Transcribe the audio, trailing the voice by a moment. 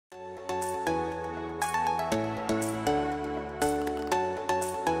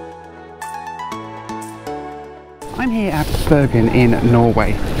I'm here at Bergen in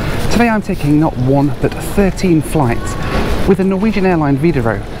Norway. Today I'm taking not one but 13 flights with the Norwegian airline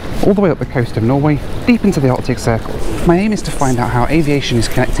Wideroe all the way up the coast of Norway, deep into the Arctic Circle. My aim is to find out how aviation is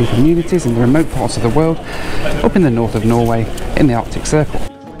connecting communities in the remote parts of the world up in the north of Norway in the Arctic Circle.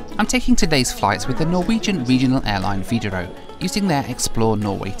 I'm taking today's flights with the Norwegian regional airline Wideroe, using their Explore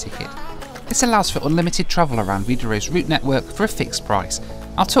Norway ticket. This allows for unlimited travel around Wideroe's route network for a fixed price.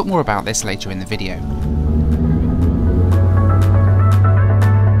 I'll talk more about this later in the video.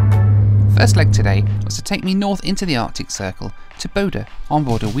 First leg today was to take me north into the Arctic Circle to Bodø on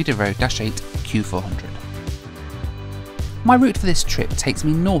board a Wideroe Dash 8 Q400. My route for this trip takes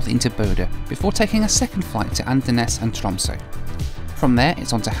me north into Bodø before taking a second flight to Andenes and Tromsø. From there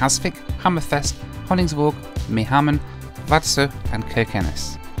it's on to Harvik, Hammerfest, Honningsvåg, Mehamn, Vadsø and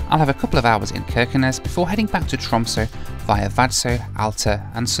Kirkenes. I'll have a couple of hours in Kirkenes before heading back to Tromsø via Vadsø, Alta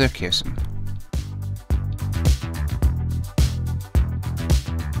and Sørkjosen.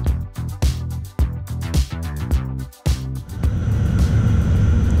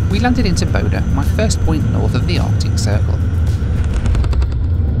 We landed into Bodø, my first point north of the Arctic Circle.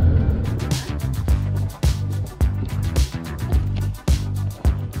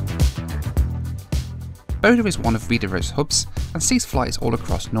 Bodø is one of Wideroe's hubs and sees flights all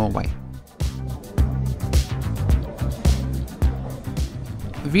across Norway.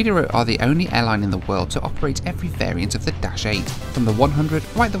 Wideroe are the only airline in the world to operate every variant of the Dash 8, from the 100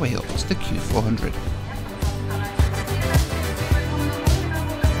 right the way up to the Q400.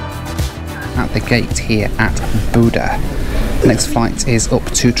 At the gate here at Bodø. The next flight is up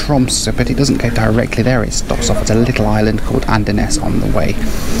to Tromsø, but it doesn't go directly there, it stops off at a little island called Andenes on the way.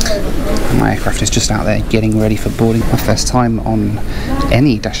 My aircraft is just out there getting ready for boarding. My first time on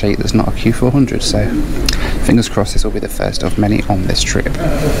any Dash 8 that's not a Q400, so fingers crossed this will be the first of many on this trip.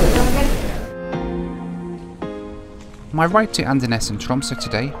 My ride to Andenes and Tromsø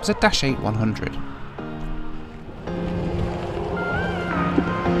today was a Dash 8 100.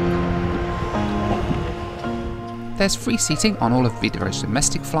 There's free seating on all of Wideroe's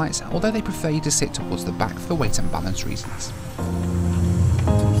domestic flights, although they prefer you to sit towards the back for weight and balance reasons.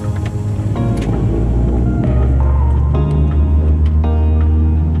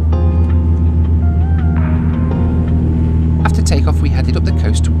 After takeoff we headed up the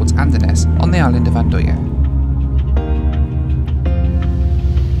coast towards Andenes on the island of Andøya.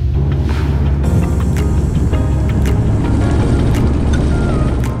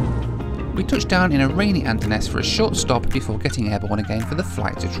 We touched down in a rainy Andenes for a short stop before getting airborne again for the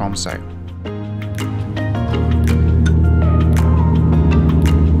flight to Tromsø.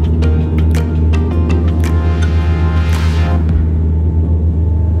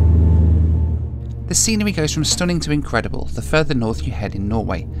 The scenery goes from stunning to incredible the further north you head in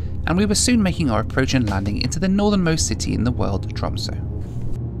Norway, and we were soon making our approach and landing into the northernmost city in the world, Tromsø.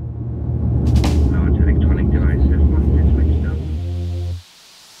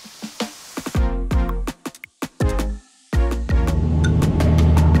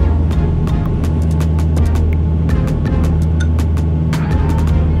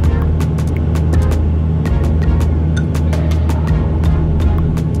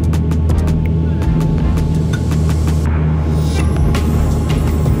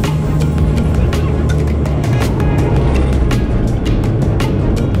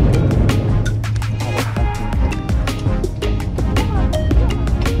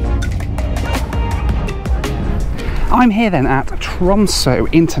 I'm here then at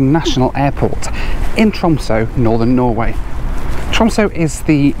Tromsø International Airport in Tromsø, northern Norway. Tromsø is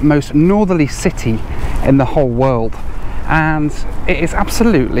the most northerly city in the whole world, and it is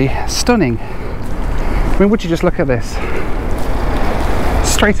absolutely stunning. I mean, would you just look at this?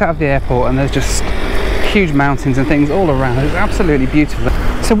 Straight out of the airport and there's just huge mountains and things all around. It's absolutely beautiful.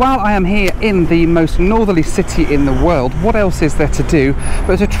 So while I am here in the most northerly city in the world, what else is there to do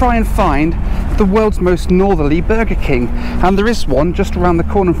but to try and find the world's most northerly Burger King? And there is one just around the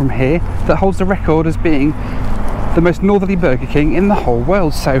corner from here that holds the record as being the most northerly Burger King in the whole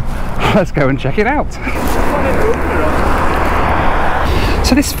world. So let's go and check it out.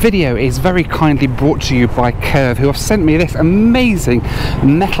 So this video is very kindly brought to you by Curve, who have sent me this amazing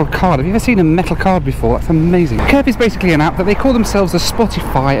metal card. Have you ever seen a metal card before? That's amazing. Curve is basically an app that they call themselves the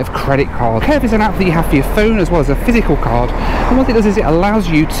Spotify of credit cards. Curve is an app that you have for your phone as well as a physical card, and what it does is it allows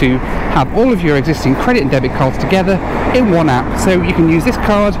you to have all of your existing credit and debit cards together in one app, so you can use this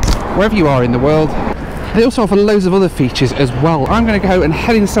card wherever you are in the world. They also offer loads of other features as well. I'm going to go and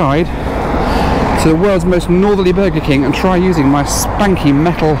head inside to the world's most northerly Burger King and try using my spanky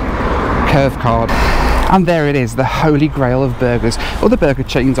metal Curve card. And there it is, the holy grail of burgers. Other burger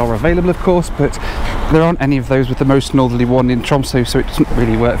chains are available, of course, but there aren't any of those with the most northerly one in Tromsø, so it doesn't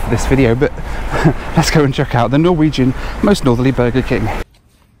really work for this video. But let's go and check out the Norwegian most northerly Burger King.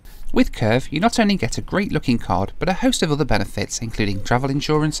 With Curve, you not only get a great looking card, but a host of other benefits, including travel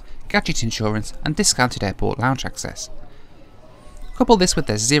insurance, gadget insurance, and discounted airport lounge access. Couple this with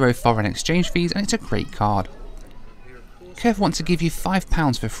their 0 foreign exchange fees and it's a great card. Curve want to give you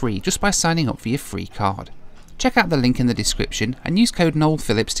 £5 for free just by signing up for your free card. Check out the link in the description and use code Noel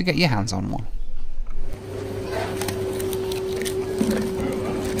Phillips to get your hands on one.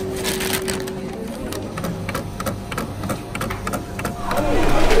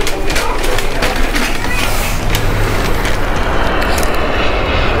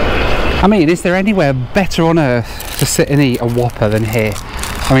 I mean, is there anywhere better on earth to sit and eat a Whopper than here?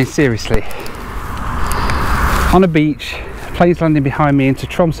 I mean, seriously. On a beach, planes landing behind me into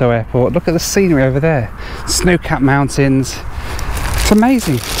Tromsø airport. Look at the scenery over there. Snow-capped mountains. It's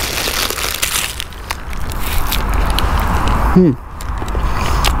amazing.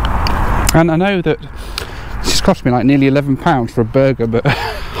 And I know that this has cost me like nearly £11 for a burger, but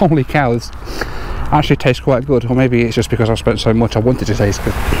holy cow, this actually tastes quite good. Or maybe it's just because I've spent so much I wanted to taste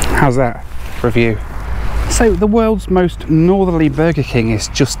good. How's that review? So the world's most northerly Burger King is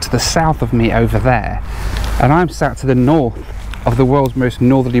just to the south of me over there, and I'm sat to the north of the world's most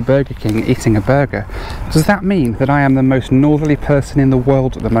northerly Burger King eating a burger. Does that mean that I am the most northerly person in the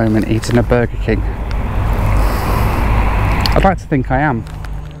world at the moment eating a Burger King? I'd like to think I am.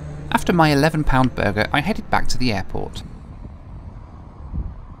 After my £11 burger, I headed back to the airport.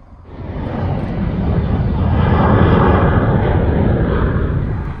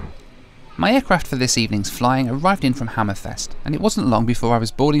 My aircraft for this evening's flying arrived in from Hammerfest, and it wasn't long before I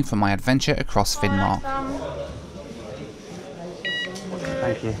was boarding for my adventure across Finnmark.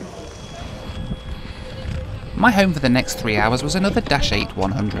 Thank you. My home for the next 3 hours was another Dash 8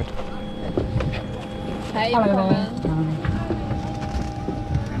 100. Hej,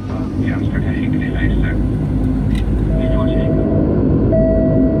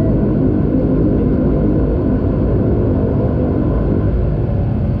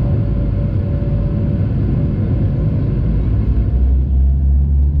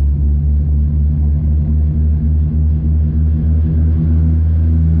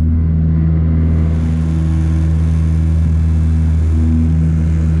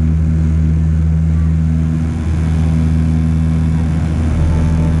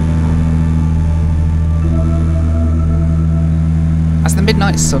 As the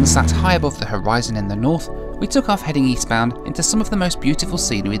midnight sun sat high above the horizon in the north, we took off heading eastbound into some of the most beautiful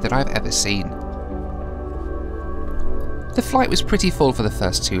scenery that I've ever seen. The flight was pretty full for the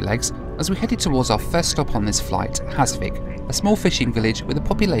first 2 legs, as we headed towards our first stop on this flight, Harvik, a small fishing village with a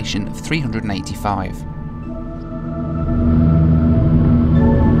population of 385.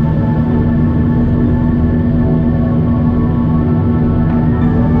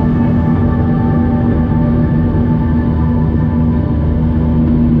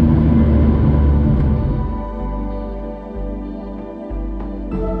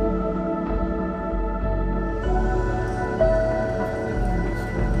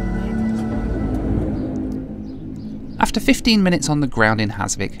 After 15 minutes on the ground in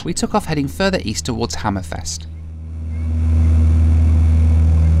Harvik, we took off heading further east towards Hammerfest.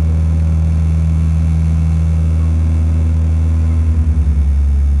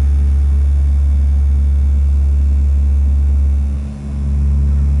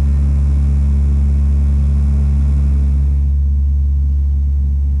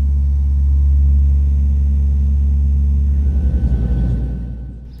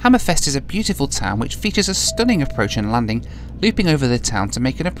 Hammerfest is a beautiful town which features a stunning approach and landing, looping over the town to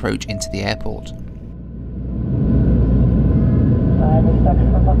make an approach into the airport.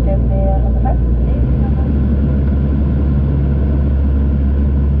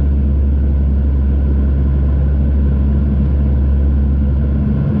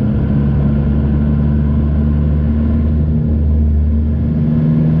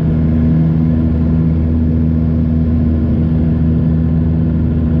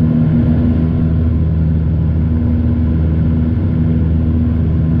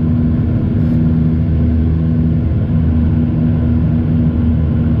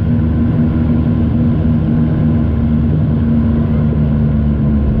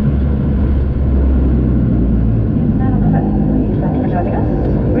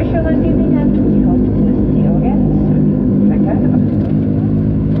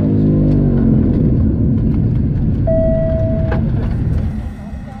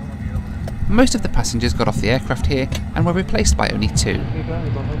 Most of the passengers got off the aircraft here and were replaced by only 2.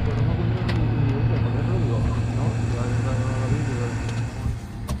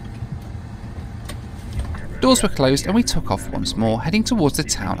 Doors were closed and we took off once more, heading towards the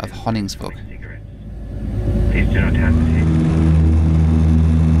town of Honningsvåg. Please do not hesitate.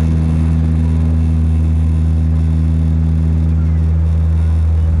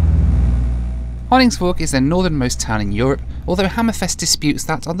 Honningsvåg is the northernmost town in Europe, although Hammerfest disputes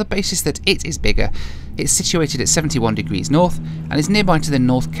that on the basis that it is bigger. It's situated at 71 degrees north and is nearby to the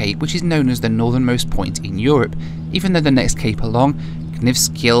North Cape, which is known as the northernmost point in Europe, even though the next cape along,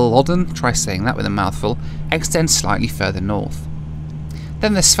 Knivskjelodden, try saying that with a mouthful, extends slightly further north.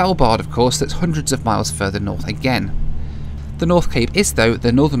 Then there's Svalbard, of course, that's hundreds of miles further north again. The North Cape is, though,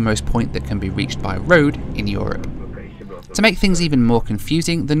 the northernmost point that can be reached by road in Europe. To make things even more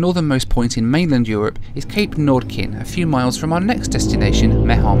confusing, the northernmost point in mainland Europe is Cape Nordkinn, a few miles from our next destination,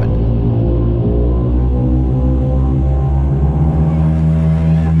 Mehamn.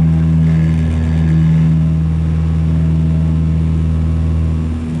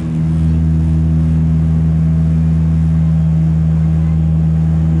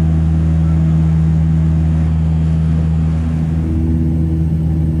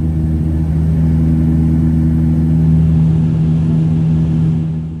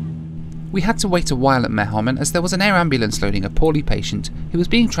 We had to wait a while at Mehamn as there was an air ambulance loading a poorly patient who was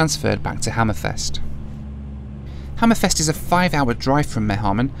being transferred back to Hammerfest. Hammerfest is a 5-hour drive from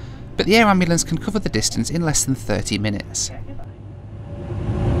Mehamn, but the air ambulance can cover the distance in less than 30 minutes.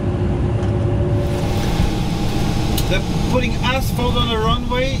 They're putting asphalt on the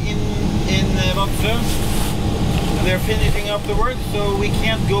runway in Vadsø, and they're finishing up the work, so we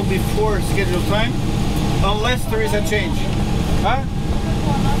can't go before scheduled time unless there is a change. Huh?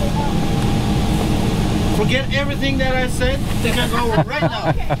 Forget everything that I said. You can go right now.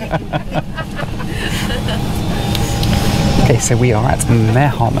 Okay, so we are at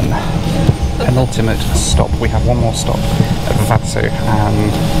Mehamn, penultimate stop. We have one more stop at Vadsø,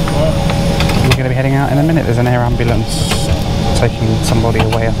 and we're going to be heading out in a minute. There's an air ambulance taking somebody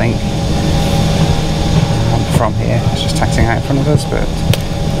away, I think, from here. It's just taxiing out in front of us, but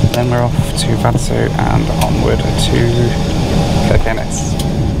then we're off to Vadsø and onward to Kirkenes.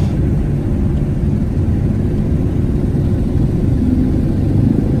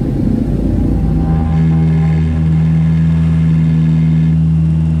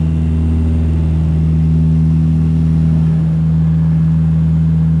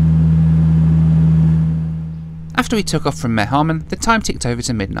 After we took off from Mehamn, the time ticked over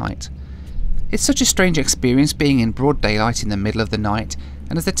to midnight. It's such a strange experience being in broad daylight in the middle of the night,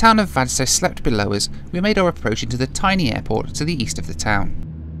 and as the town of Vadsø slept below us, we made our approach into the tiny airport to the east of the town.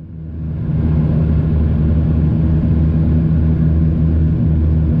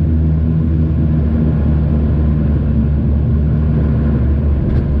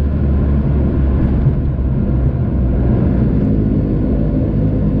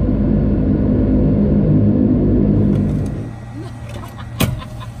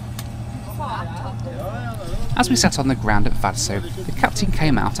 As we sat on the ground at Vadsø, the captain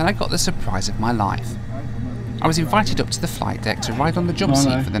came out and I got the surprise of my life. I was invited up to the flight deck to ride on the jump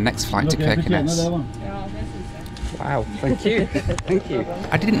seat for the next flight to Kirkenes. Wow, thank you, thank you.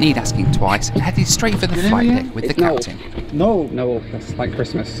 I didn't need asking twice and headed straight for the flight deck with the captain. No, that's like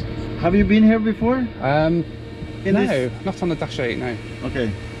Christmas. have you been here before? No, not on the Dash 8, no.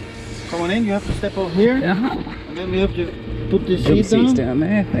 Okay, come on in. You have to step over here, and then we have to put the Jump seat seats down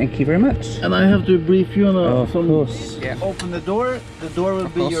there, thank you very much. And I have to brief you on of course. Yeah. Open the door will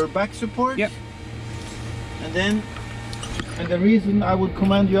be your back support. Yep. And the reason I would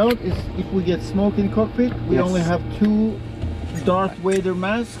command you out is if we get smoke in cockpit, we only have 2 Darth Vader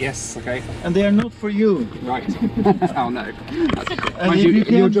masks. Yes, okay. And they are not for you. Right. Oh no. And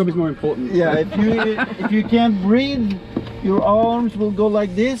your job is more important. Yeah, if you can't breathe, your arms will go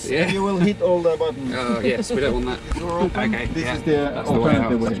like this, and you will hit all the buttons. Oh yes, we don't want that. Door open. Okay. This is the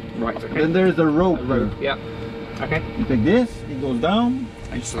alternative way. Right, okay. Then there is a rope. Yeah. Okay. You take this, it goes down,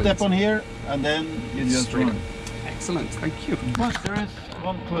 Excellent. step on here, and then you just run. Excellent, thank you. But there is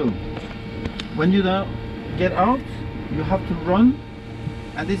one clue. When you now get out, you have to run,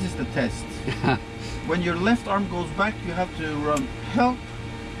 and this is the test. When your left arm goes back, you have to run help,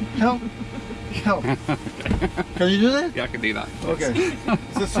 help, help. Can you do that? Yeah, I can do that. Okay.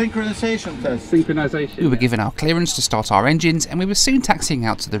 It's a synchronization test. Synchronization. We were given our clearance to start our engines, and we were soon taxiing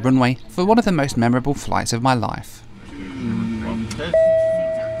out to the runway for one of the most memorable flights of my life. Test.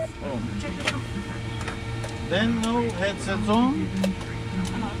 Oh. Then no headsets on.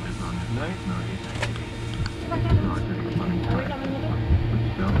 Right.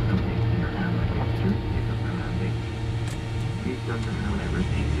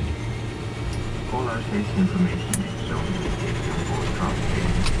 All our safety information is shown in the board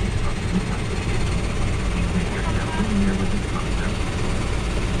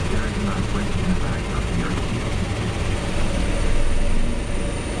with inside of your keel.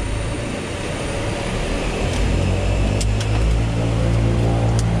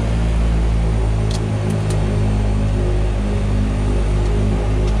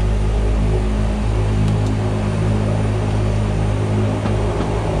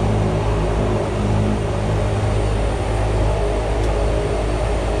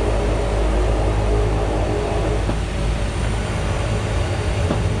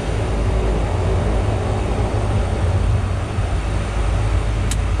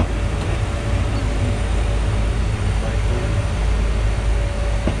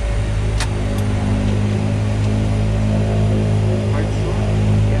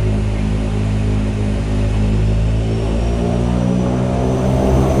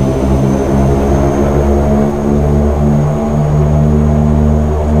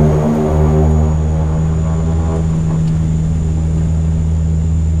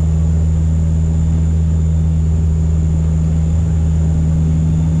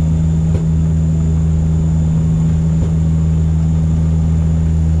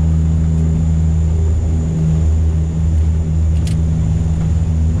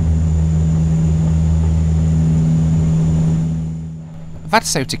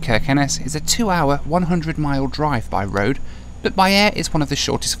 Vadsø to Kirkenes is a 2-hour, 100-mile drive by road, but by air it's one of the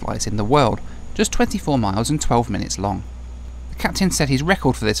shortest flights in the world, just 24 miles and 12 minutes long. The captain said his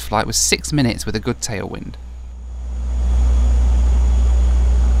record for this flight was 6 minutes with a good tailwind.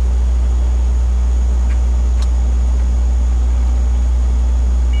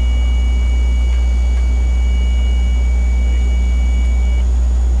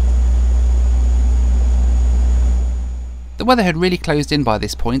 The weather had really closed in by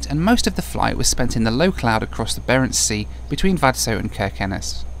this point, and most of the flight was spent in the low cloud across the Barents Sea between Vadsø and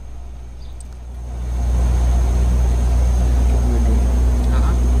Kirkenes.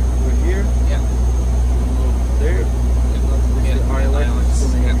 We're here. Yeah. There.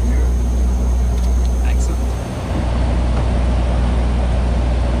 Excellent.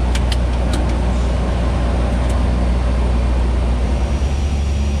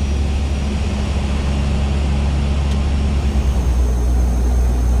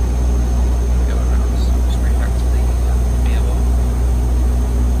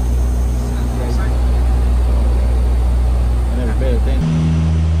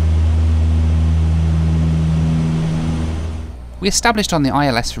 We established on the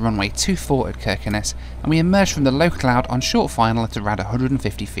ILS for runway 24 at Kirkenes, and we emerged from the low cloud on short final at around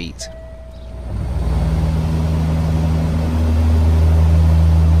 150 feet.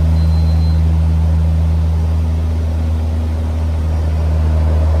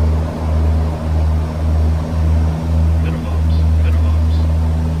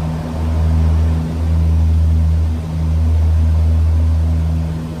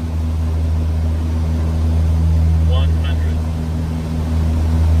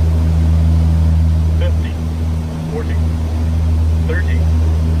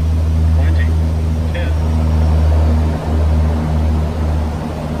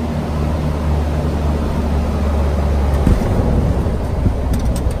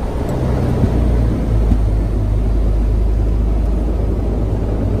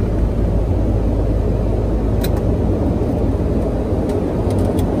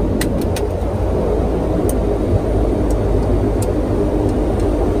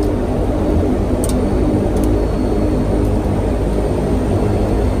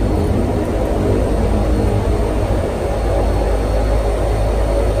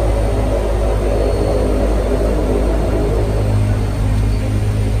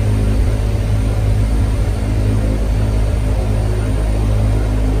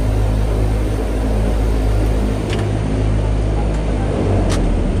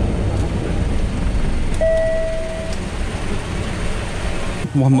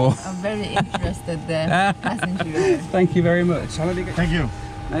 One more. I'm very interested passenger. Thank you very much. Thank you.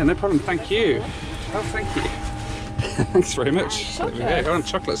 No, no problem. Thank you. Oh, thank you. Thanks very much. Chocolates. Oh, and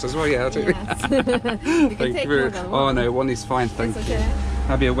chocolates as well, yeah, I'll do it. Yes. You can Thank take you very more than much. one. Oh no, one is fine, thank It's you. okay.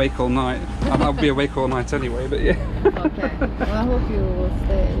 I'll be awake all night. I'll be awake all night anyway, but yeah. Okay. Well, I hope you will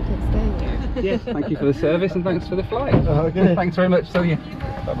stay. You can stay here. Yes, thank you for the service and thanks for the flight. Okay. Thanks very much, Sonia.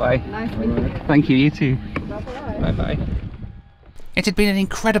 Bye-bye. Nice meeting you. Thank you, you too. Bye-bye. Bye-bye. It had been an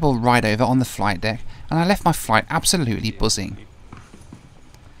incredible ride over on the flight deck, and I left my flight absolutely buzzing.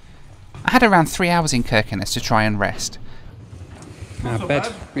 I had around 3 hours in Kirkenes to try and rest. Not so Bed.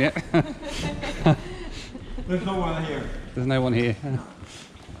 bad. Yeah. There's no one here. There's no one here.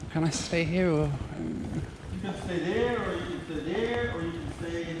 Can I stay here or? You can stay there, or you can stay there, or you can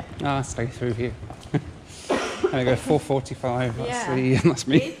stay. I'll stay through here. I go 4:45. Yeah. That's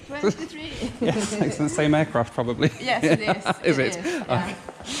me. 8:23. Yes, excellent. Same aircraft, probably. Yes, it is. Is it? Yeah.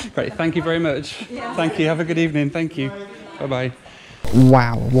 Great. Thank you very much. Yeah. Thank you. Have a good evening. Thank you. Bye-bye.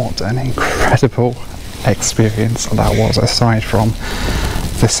 Wow, what an incredible experience that was, aside from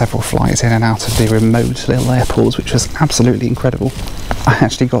the several flights in and out of the remote little airports, which was absolutely incredible. I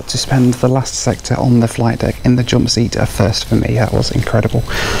actually got to spend the last sector on the flight deck in the jump seat at first. For me, that was incredible.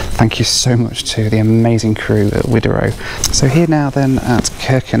 Thank you so much to the amazing crew at Wideroe. So here now then at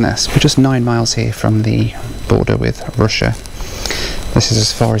Kirkenes, we're just 9 miles here from the border with Russia. This is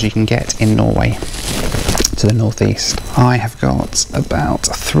as far as you can get in Norway, to the northeast. I have got about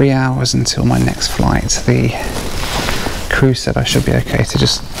 3 hours until my next flight. The crew said I should be okay to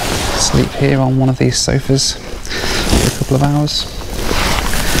just sleep here on one of these sofas for a couple of hours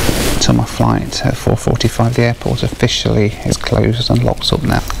until my flight at 4:45. The airport officially is closed and locked up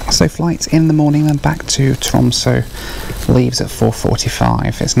now. So flight in the morning and back to Tromsø leaves at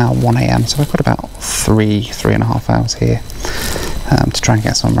 4:45. It's now 1 AM, so I've got about 3.5 hours here to try and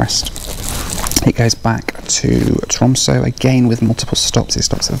get some rest. It goes back to Tromsø again with multiple stops. It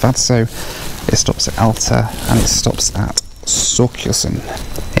stops at Vadsø, it stops at Alta, and it stops at Sørkjosen.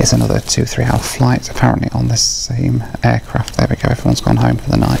 It's another 2-3 hour flight, apparently on the same aircraft. There we go, everyone's gone home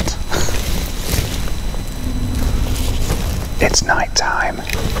for the night. It's night time.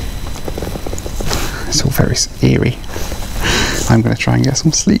 It's all very eerie. I'm going to try and get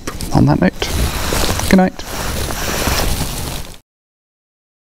some sleep on that note. Good night.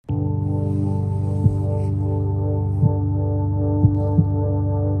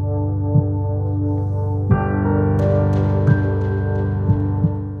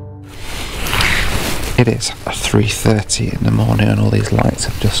 It is 3:30 in the morning and all these lights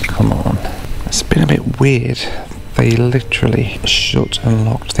have just come on. It's been a bit weird. They literally shut and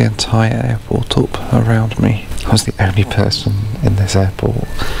locked the entire airport up around me. I was the only person in this airport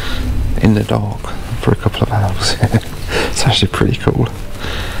in the dark for a couple of hours. It's actually pretty cool.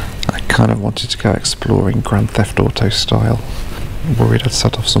 I kind of wanted to go exploring Grand Theft Auto style. Worried I'd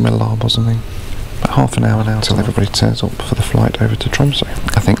set off some alarm or something. About half an hour now until everybody turns up for the flight over to Tromsø.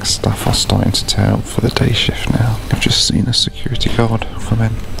 I think staff are starting to turn up for the day shift now. I've just seen a security guard come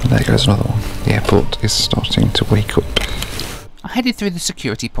in, and there goes another one. The airport is starting to wake up. I headed through the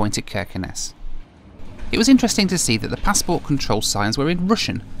security point at Kirkenes. It was interesting to see that the passport control signs were in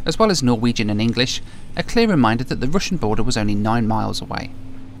Russian, as well as Norwegian and English, a clear reminder that the Russian border was only 9 miles away.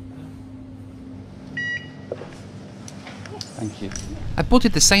 Thank you. I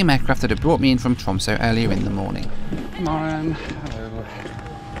boarded the same aircraft that had brought me in from Tromsø earlier in the morning. Good morning. Hello.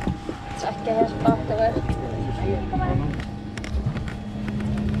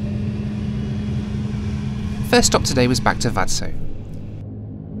 First stop today was back to Vadsø.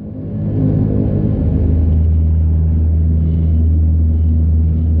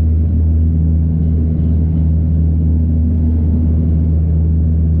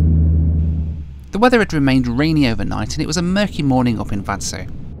 The weather had remained rainy overnight and it was a murky morning up in Vadsø.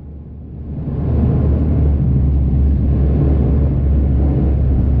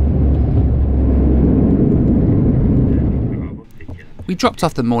 We dropped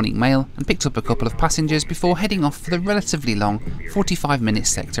off the morning mail and picked up a couple of passengers before heading off for the relatively long 45-minute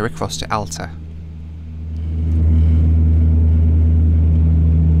sector across to Alta.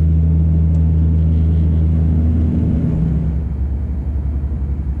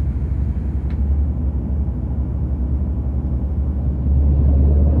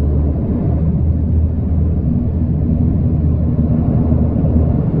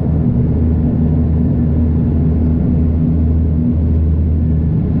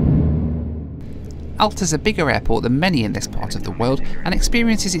 Alta's a bigger airport than many in this part of the world and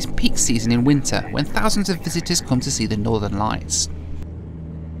experiences its peak season in winter when thousands of visitors come to see the Northern Lights.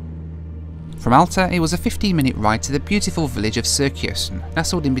 From Alta, it was a 15-minute ride to the beautiful village of Sørkjosen,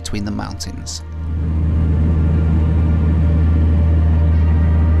 nestled in between the mountains.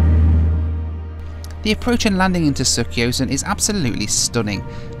 The approach and landing into Sørkjosen is absolutely stunning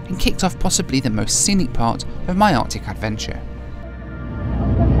and kicked off possibly the most scenic part of my Arctic adventure.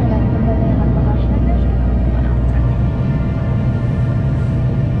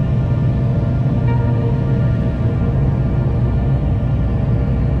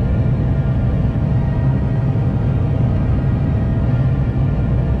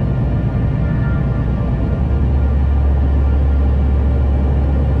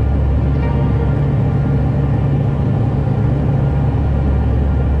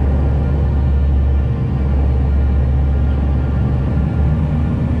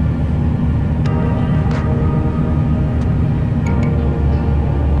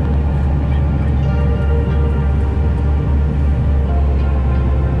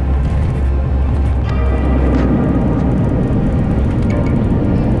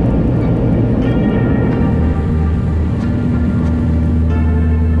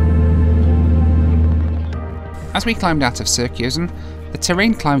 As we climbed out of Sørkjosen, the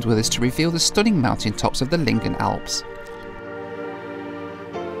terrain climbed with us to reveal the stunning mountain tops of the Lyngen Alps.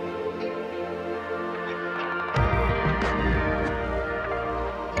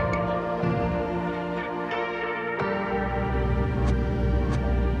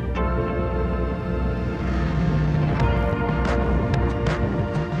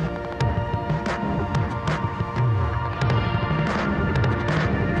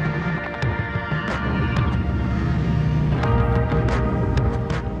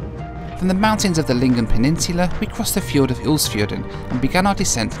 From the mountains of the Lyngen Peninsula, we crossed the fjord of Wilshusen and began our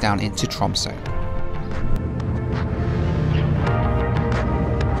descent down into Tromsø.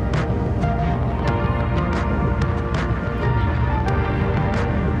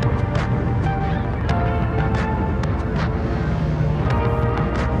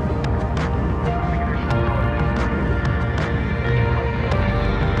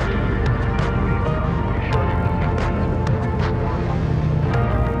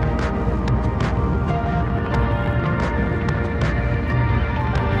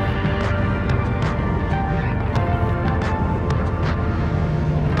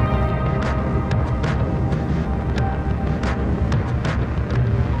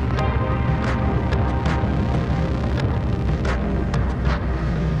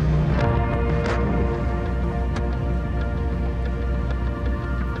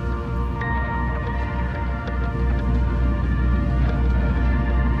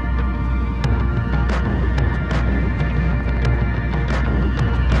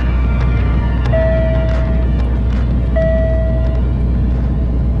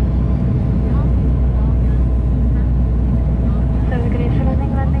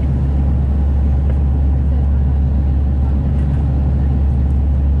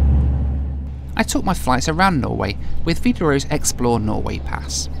 I took my flights around Norway with Wideroe's Explore Norway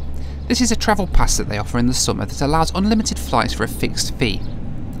pass. This is a travel pass that they offer in the summer that allows unlimited flights for a fixed fee.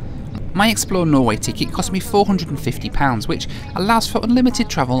 My Explore Norway ticket cost me £450, which allows for unlimited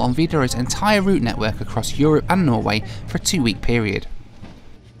travel on Wideroe's entire route network across Europe and Norway for a 2-week period.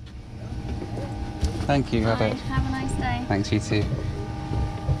 Thank you, Bye. Have a nice day. Thanks, you too.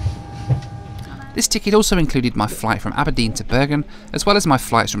 This ticket also included my flight from Aberdeen to Bergen, as well as my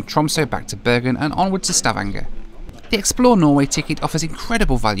flights from Tromsø back to Bergen and onward to Stavanger. The Explore Norway ticket offers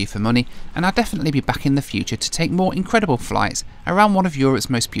incredible value for money, and I'll definitely be back in the future to take more incredible flights around one of Europe's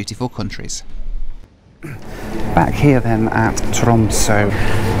most beautiful countries. Back here then at Tromsø.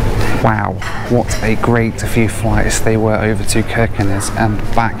 Wow, what a great few flights they were over to Kirkenes and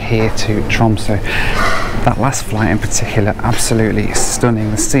back here to Tromsø. That last flight in particular, absolutely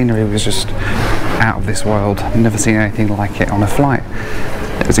stunning. The scenery was just out of this world. Never seen anything like it on a flight.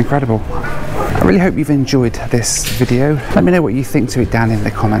 It was incredible. I really hope you've enjoyed this video. Let me know what you think to it down in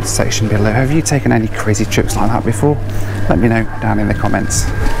the comments section below. Have you taken any crazy trips like that before? Let me know down in the comments.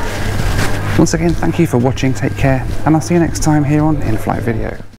 Once again, thank you for watching, take care, and I'll see you next time here on In Flight Video.